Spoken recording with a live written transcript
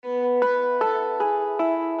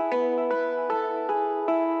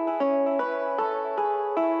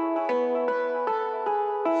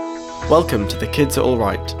Welcome to The Kids Are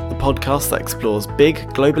Alright, the podcast that explores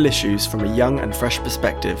big, global issues from a young and fresh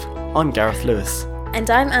perspective. I'm Gareth Lewis. And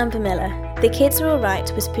I'm Amber Miller. The Kids Are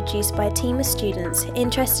Alright was produced by a team of students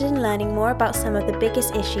interested in learning more about some of the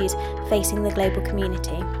biggest issues facing the global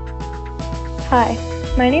community. Hi,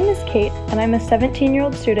 my name is Kate, and I'm a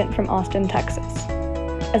 17-year-old student from Austin, Texas.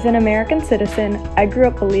 As an American citizen, I grew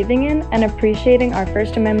up believing in and appreciating our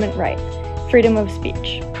First Amendment right, freedom of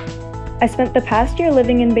speech. I spent the past year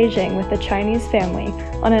living in Beijing with a Chinese family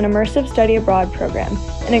on an immersive study abroad program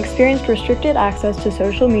and experienced restricted access to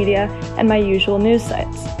social media and my usual news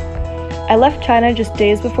sites. I left China just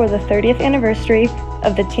days before the 30th anniversary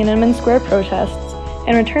of the Tiananmen Square protests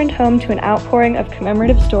and returned home to an outpouring of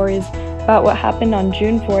commemorative stories about what happened on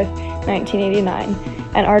June 4th, 1989,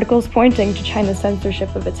 and articles pointing to China's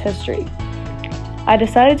censorship of its history. I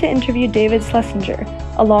decided to interview David Schlesinge,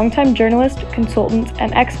 a longtime journalist, consultant,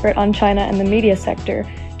 and expert on China and the media sector,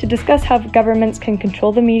 to discuss how governments can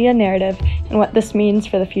control the media narrative and what this means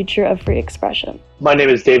for the future of free expression. My name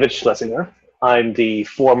is David Schlesinge. I'm the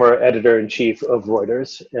former editor-in-chief of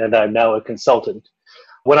Reuters, and I'm now a consultant.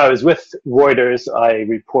 When I was with Reuters, I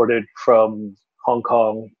reported from Hong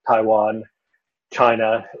Kong, Taiwan,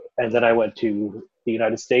 China, and then I went to the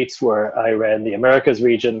United States where I ran the Americas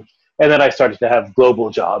region, and then I started to have global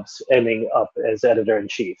jobs, ending up as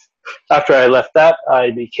editor-in-chief. After I left that, I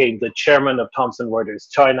became the chairman of Thomson Reuters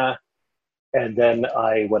China, and then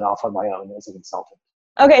I went off on my own as a consultant.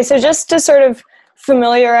 Okay, so just to sort of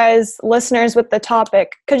familiarize listeners with the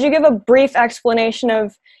topic, could you give a brief explanation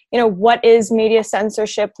of, what is media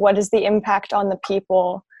censorship, what is the impact on the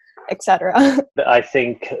people, etc.? I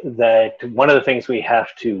think that one of the things we have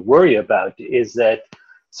to worry about is that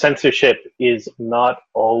censorship is not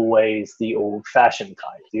always the old-fashioned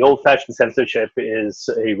kind. The old-fashioned censorship is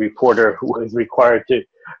a reporter who is required to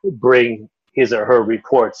bring his or her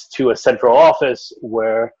reports to a central office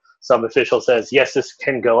where some official says, yes, this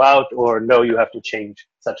can go out, or no, you have to change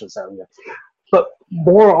such and such. But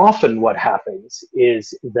more often what happens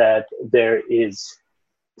is that there is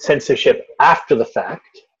censorship after the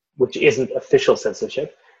fact, which isn't official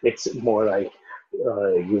censorship. It's more like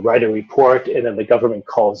you write a report and then the government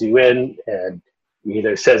calls you in and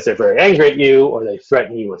either says they're very angry at you, or they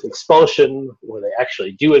threaten you with expulsion, or they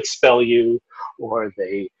actually do expel you, or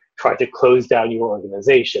they try to close down your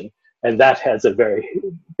organization. And that has a very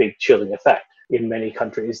big chilling effect. In many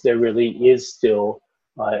countries, there really is still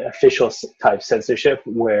official type censorship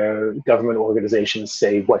where government organizations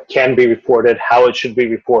say what can be reported, how it should be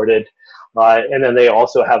reported. And then they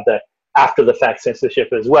also have the after the fact censorship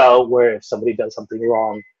as well, where if somebody does something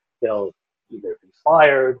wrong, they'll either be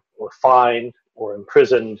fired or fined or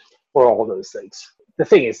imprisoned or all those things. The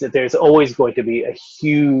thing is that there's always going to be a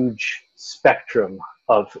huge spectrum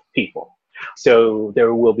of people. So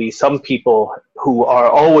there will be some people who are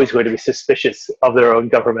always going to be suspicious of their own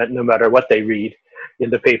government, no matter what they read in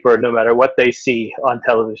the paper, no matter what they see on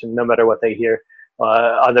television, no matter what they hear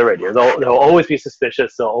on the radio. They'll always be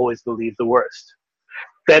suspicious. They'll always believe the worst.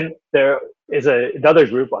 Then there is another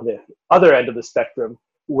group on the other end of the spectrum,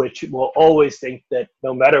 which will always think that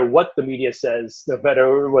no matter what the media says, no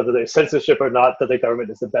matter whether there's censorship or not, that the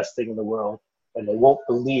government is the best thing in the world, and they won't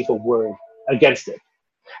believe a word against it.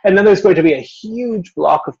 And then there's going to be a huge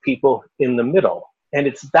block of people in the middle. And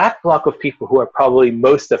it's that block of people who are probably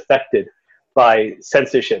most affected by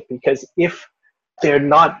censorship, because if they're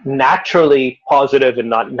not naturally positive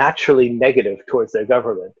and not naturally negative towards their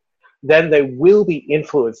government, then they will be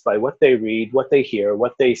influenced by what they read, what they hear,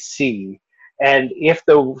 what they see. And if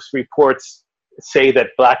those reports say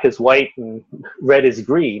that black is white and red is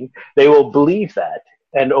green, they will believe that.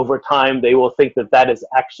 And over time, they will think that that is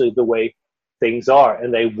actually the way things are,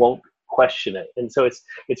 and they won't question it. And so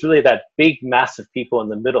it's really that big mass of people in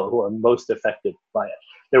the middle who are most affected by it.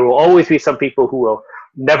 There will always be some people who will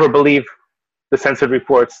never believe the censored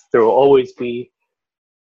reports. There will always be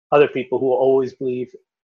other people who will always believe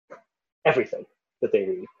everything that they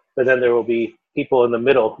read. But then there will be people in the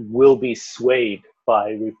middle who will be swayed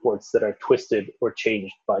by reports that are twisted or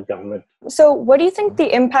changed by government. So what do you think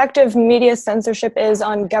the impact of media censorship is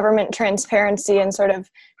on government transparency and sort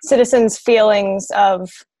of citizens' feelings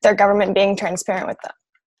of their government being transparent with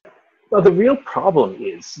them? Well, the real problem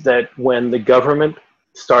is that when the government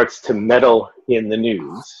starts to meddle in the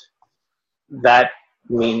news, that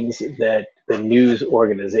means that the news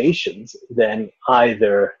organizations then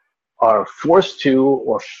either are forced to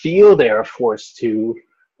or feel they are forced to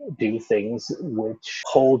do things which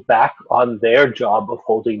hold back on their job of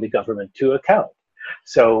holding the government to account.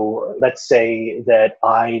 So let's say that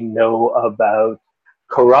I know about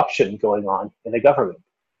corruption going on in a government.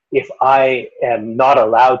 if I am not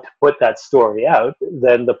allowed to put that story out,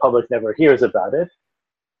 then the public never hears about it,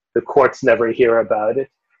 the courts never hear about it,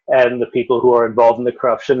 and the people who are involved in the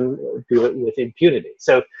corruption do it with impunity.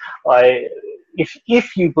 So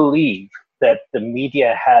if you believe that the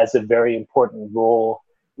media has a very important role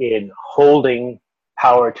in holding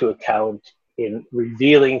power to account, in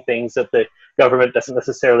revealing things that the government doesn't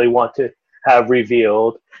necessarily want to have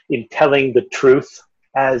revealed, in telling the truth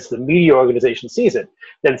as the media organization sees it,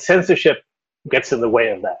 then censorship gets in the way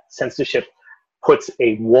of that. Censorship puts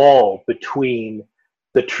a wall between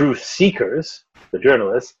the truth seekers, the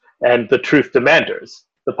journalists, and the truth demanders,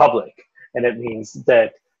 the public. And it means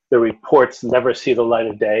that the reports never see the light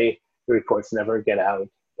of day, the reports never get out,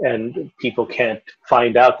 and people can't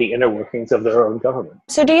find out the inner workings of their own government.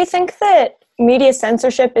 So do you think that media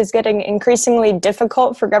censorship is getting increasingly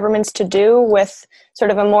difficult for governments to do with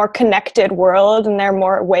sort of a more connected world, and there are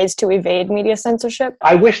more ways to evade media censorship?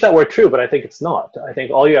 I wish that were true, but I think it's not. I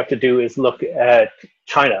think all you have to do is look at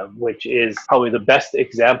China, which is probably the best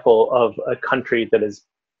example of a country that has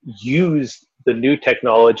used the new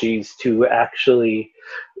technologies to actually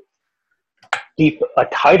keep a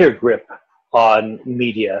tighter grip on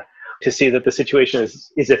media, to see that the situation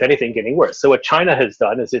is if anything, getting worse. So what China has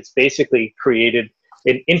done is it's basically created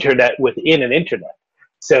an internet within an internet,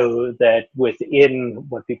 so that within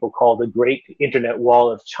what people call the Great Internet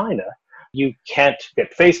Wall of China, you can't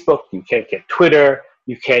get Facebook, you can't get Twitter,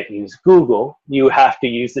 you can't use Google, you have to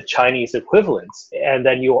use the Chinese equivalents. And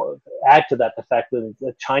then you add to that the fact that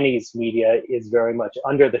the Chinese media is very much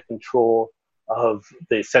under the control of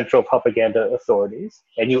the central propaganda authorities.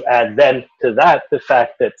 And you add then to that the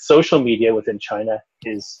fact that social media within China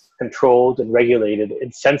is controlled and regulated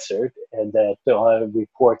and censored, and that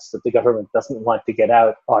reports that the government doesn't want to get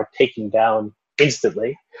out are taken down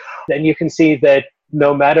instantly. Then you can see that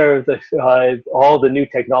no matter all the new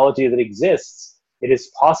technology that exists, it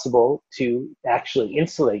is possible to actually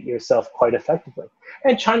insulate yourself quite effectively.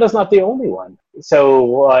 And China's not the only one.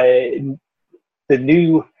 So the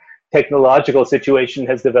new technological situation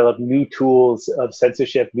has developed new tools of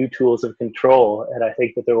censorship, new tools of control. And I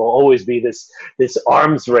think that there will always be this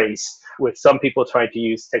arms race with some people trying to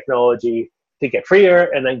use technology to get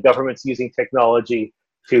freer, and then governments using technology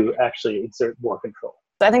to actually exert more control.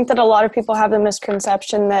 I think that a lot of people have the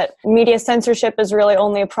misconception that media censorship is really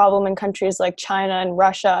only a problem in countries like China and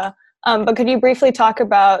Russia. But could you briefly talk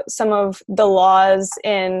about some of the laws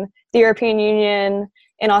in the European Union,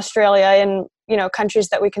 in Australia, and countries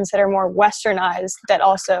that we consider more westernized that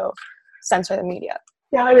also censor the media?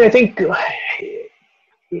 Yeah, I mean, I think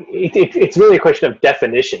it's really a question of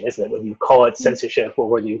definition, isn't it? Whether you call it censorship or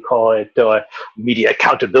whether you call it media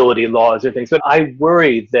accountability laws or things. But I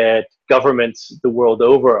worry that governments the world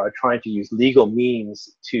over are trying to use legal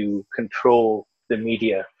means to control the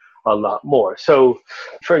media a lot more. So,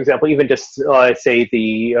 for example, even just say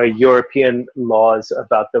the European laws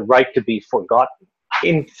about the right to be forgotten.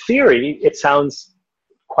 In theory, it sounds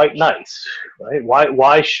quite nice, right?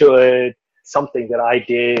 Why should something that I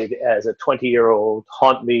did as a 20-year-old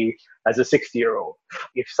haunt me as a 60-year-old?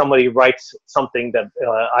 If somebody writes something that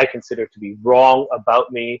I consider to be wrong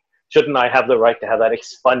about me, shouldn't I have the right to have that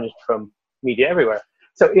expunged from media everywhere?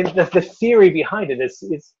 So the theory behind it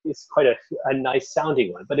is quite a nice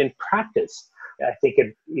sounding one. But in practice, I think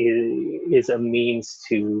it is a means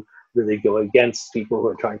to really go against people who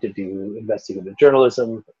are trying to do investigative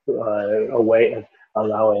journalism, a way of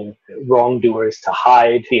allowing wrongdoers to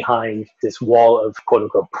hide behind this wall of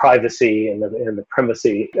quote-unquote privacy and the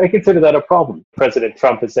primacy. I consider that a problem. President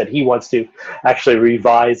Trump has said he wants to actually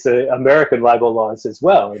revise the American libel laws as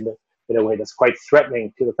well in a way that's quite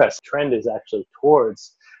threatening to the press. The trend is actually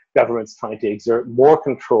towards governments trying to exert more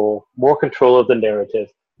control of the narrative,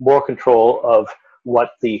 more control of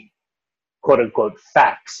what the quote-unquote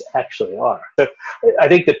facts actually are. So I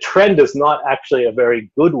think the trend is not actually a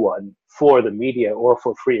very good one for the media or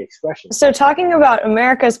for free expression. So talking about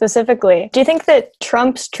America specifically, do you think that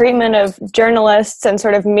Trump's treatment of journalists and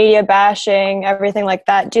sort of media bashing, everything like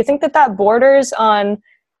that, do you think that that borders on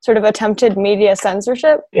sort of attempted media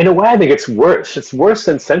censorship? In a way, I think it's worse. It's worse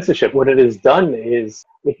than censorship. What it has done is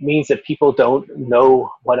it means that people don't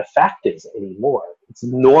know what a fact is anymore. It's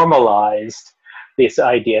normalized this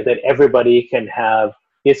idea that everybody can have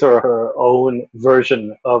his or her own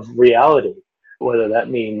version of reality, whether that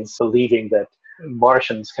means believing that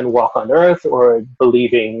Martians can walk on Earth, or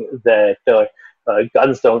believing that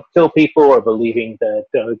guns don't kill people, or believing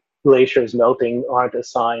that glaciers melting aren't a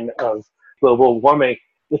sign of global warming.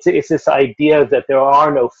 It's this idea that there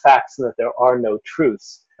are no facts and that there are no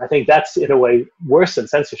truths. I think that's, in a way, worse than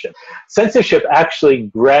censorship. Censorship actually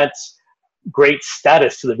grants great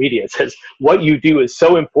status to the media. It says, what you do is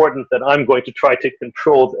so important that I'm going to try to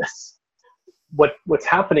control this. What's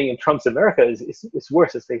happening in Trump's America is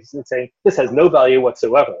worse. It's saying this has no value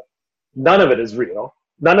whatsoever. None of it is real.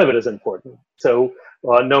 None of it is important. So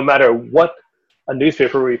no matter what a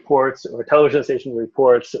newspaper reports or a television station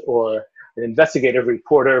reports or an investigative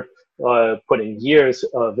reporter putting years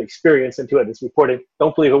of experience into it is reporting,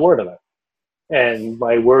 don't believe a word of it. And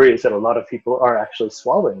my worry is that a lot of people are actually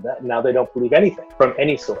swallowing that. Now they don't believe anything from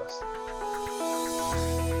any source.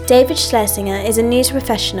 David Schlesinge is a news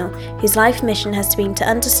professional whose life mission has been to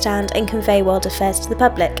understand and convey world affairs to the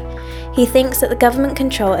public. He thinks that the government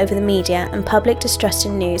control over the media and public distrust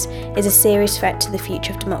in news is a serious threat to the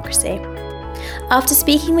future of democracy. After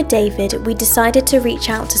speaking with David, we decided to reach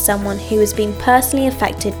out to someone who has been personally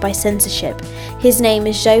affected by censorship. His name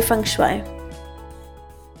is Zhou Fengshou.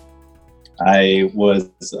 I was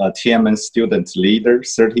a Tiananmen student leader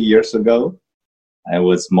 30 years ago. I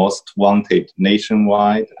was most wanted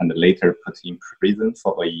nationwide and later put in prison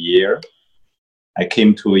for a year. I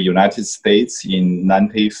came to the United States in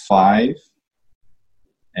 1995,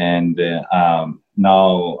 and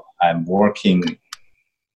now I'm working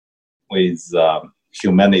with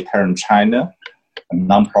Humanitarian China, a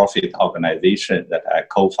nonprofit organization that I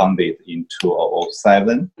co-founded in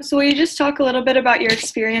 2007. So will you just talk a little bit about your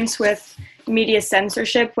experience with media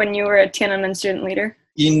censorship when you were a Tiananmen student leader?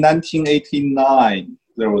 In 1989,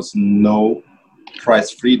 there was no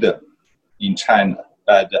press freedom in China.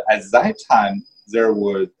 But at that time, there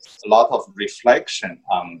was a lot of reflection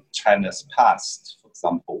on China's past, for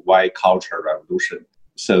example, white culture revolution.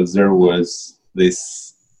 So there was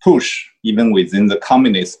this push, even within the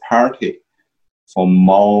Communist Party, for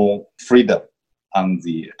more freedom on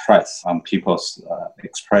the press, on people's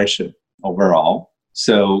expression overall.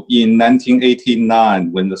 So in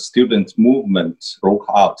 1989, when the student movement broke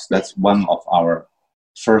out, that's one of our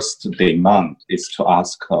first demand is to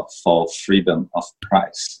ask for freedom of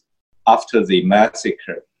press. After the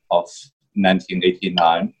massacre of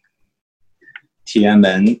 1989,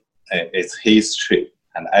 Tiananmen, its history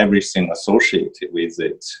and everything associated with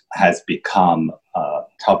it has become a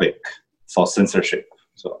topic for censorship.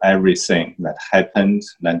 So everything that happened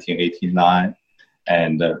in 1989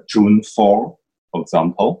 and June 4, for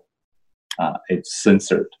example, it's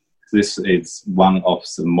censored. This is one of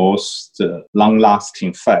the most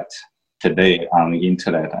long-lasting facts today on the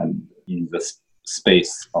internet and in the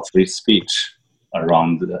space of free speech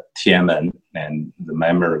around the Tiananmen and the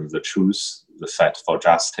memory, the truth, the fight for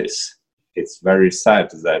justice. It's very sad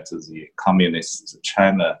that the communist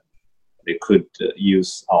China, they could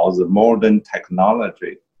use all the modern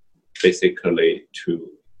technology basically to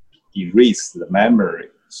erase the memory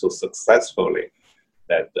so successfully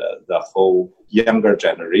that the whole younger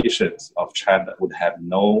generations of China would have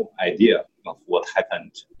no idea of what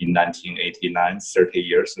happened in 1989, 30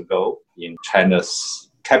 years ago in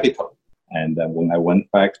China's capital. And when I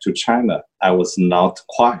went back to China, I was not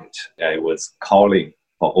quiet. I was calling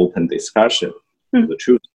for open discussion, the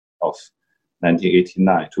truth of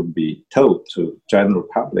 1989 to be told to general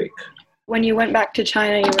public. When you went back to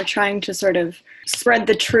China, you were trying to sort of spread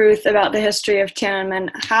the truth about the history of Tiananmen.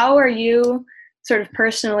 How are you sort of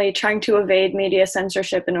personally trying to evade media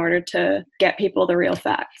censorship in order to get people the real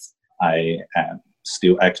facts? I am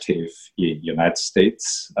still active in the United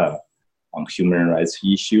States on human rights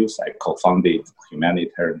issues. I co-founded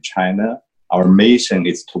Humanitarian China. Our mission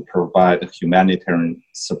is to provide humanitarian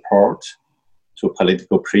support to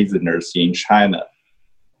political prisoners in China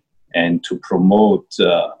and to promote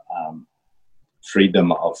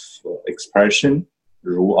freedom of expression,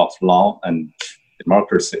 rule of law, and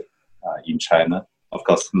democracy in China. Of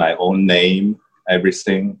course, my own name,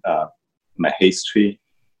 everything, my history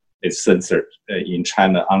is censored in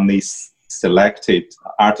China. Only selected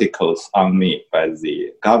articles on me by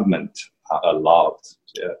the government are allowed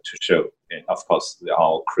to show. And of course, they're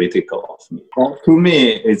all critical of me. Well, to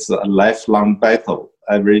me, it's a lifelong battle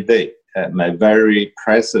every day. My very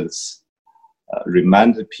presence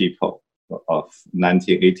reminded people of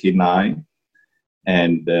 1989.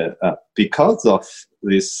 And because of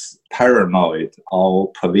this paranoid,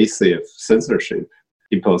 all-pervasive censorship,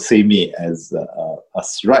 people see me as a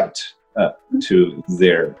threat to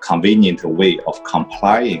their convenient way of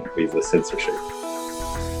complying with the censorship.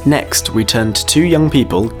 Next, we turn to two young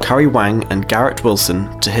people, Wang and Garrett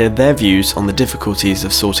Wilson, to hear their views on the difficulties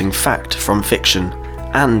of sorting fact from fiction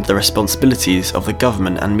and the responsibilities of the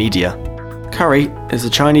government and media. Curry is a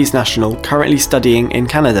Chinese national currently studying in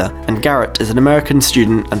Canada, and Garrett is an American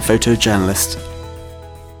student and photojournalist.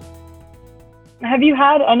 Have you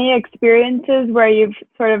had any experiences where you've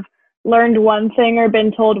sort of learned one thing or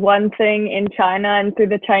been told one thing in China and through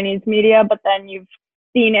the Chinese media, but then you've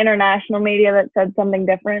seen international media that said something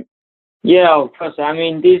different? Yeah, of course. I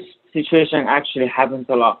mean, this situation actually happens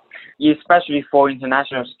a lot, especially for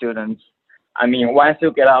international students. I mean, once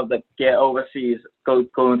you get overseas,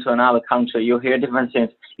 go into another country, you hear different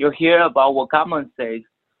things. You hear about what government says.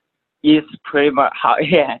 It's pretty much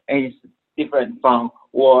it's different from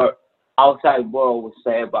what outside world would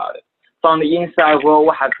say about it. From the inside world,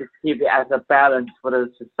 we have to keep it as a balance for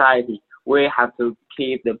the society. We have to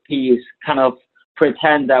keep the peace, kind of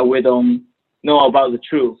pretend that we don't know about the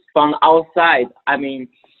truth. From outside, the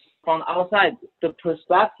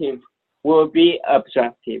perspective will be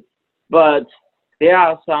objective, but there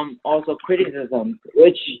are some also criticisms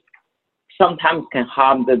which sometimes can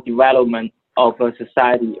harm the development of a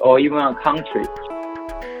society or even a country.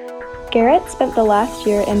 Garrett spent the last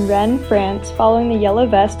year in Rennes, France, following the Yellow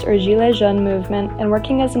Vest or Gilets Jaunes movement and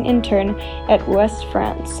working as an intern at Ouest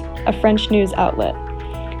France, a French news outlet.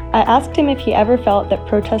 I asked him if he ever felt that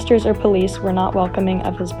protesters or police were not welcoming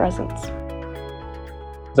of his presence.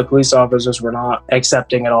 The police officers were not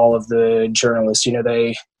accepting at all of the journalists.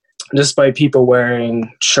 Despite people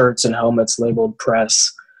wearing shirts and helmets labeled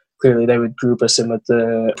press, clearly they would group us in with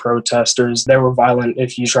the protesters. They were violent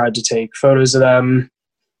if you tried to take photos of them,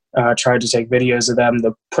 tried to take videos of them.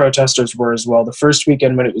 The protesters were as well. The first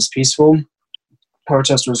weekend when it was peaceful,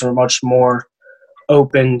 protesters were much more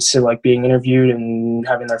open to being interviewed and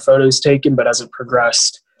having their photos taken, but as it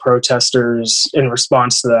progressed, protesters in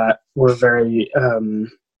response to that were very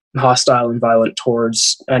hostile and violent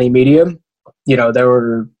towards any media. There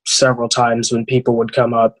were several times when people would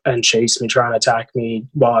come up and chase me, try and attack me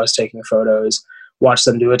while I was taking photos, watch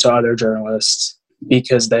them do it to other journalists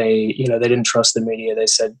because they didn't trust the media. They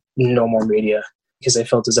said no more media because they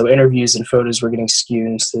felt as though interviews and photos were getting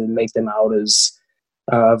skewed to make them out as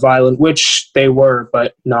violent, which they were,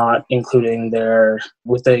 but not including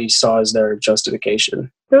what they saw as their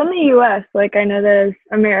justification. So in the U.S., I know that as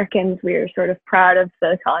Americans, we are sort of proud of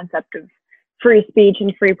the concept of free speech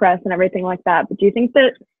and free press and everything like that. But do you think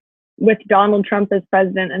that with Donald Trump as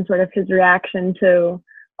president and sort of his reaction to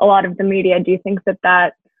a lot of the media, do you think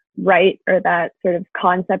that right or that sort of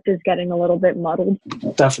concept is getting a little bit muddled?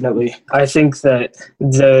 Definitely. I think that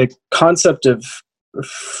the concept of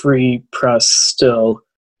free press still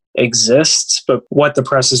exists, but what the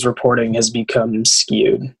press is reporting has become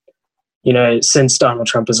skewed. Since Donald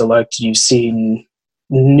Trump is elected, you've seen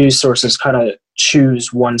news sources kind of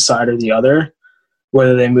choose one side or the other,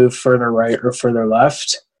 whether they move further right or further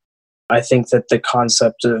left. I think that the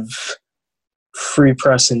concept of free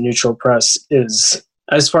press and neutral press is,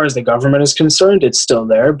 as far as the government is concerned, it's still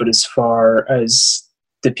there, but as far as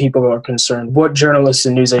the people who are concerned, what journalists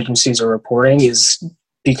and news agencies are reporting is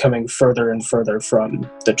becoming further and further from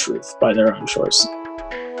the truth by their own choice.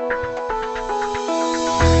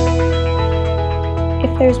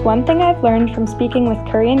 If there's one thing I've learned from speaking with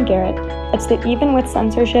Curry and Garrett, it's that even with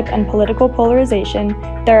censorship and political polarization,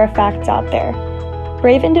 there are facts out there.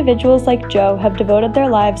 Brave individuals like Zhou have devoted their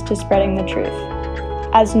lives to spreading the truth.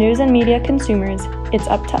 As news and media consumers, it's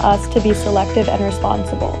up to us to be selective and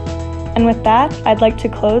responsible. And with that, I'd like to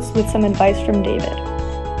close with some advice from David.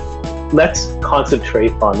 Let's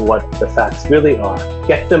concentrate on what the facts really are.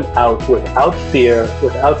 Get them out without fear,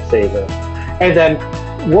 without favor, and then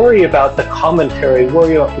worry about the commentary,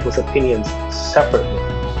 worry about people's opinions separately.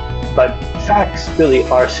 But facts really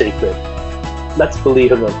are sacred. Let's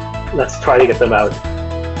believe in them. Let's try to get them out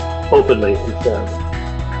openly and fairly.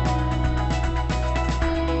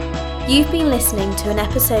 You've been listening to an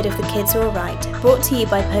episode of The Kids Are Alright, brought to you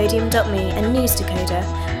by Podium.me and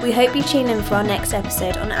News-Decoder. We hope you tune in for our next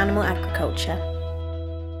episode on animal agriculture.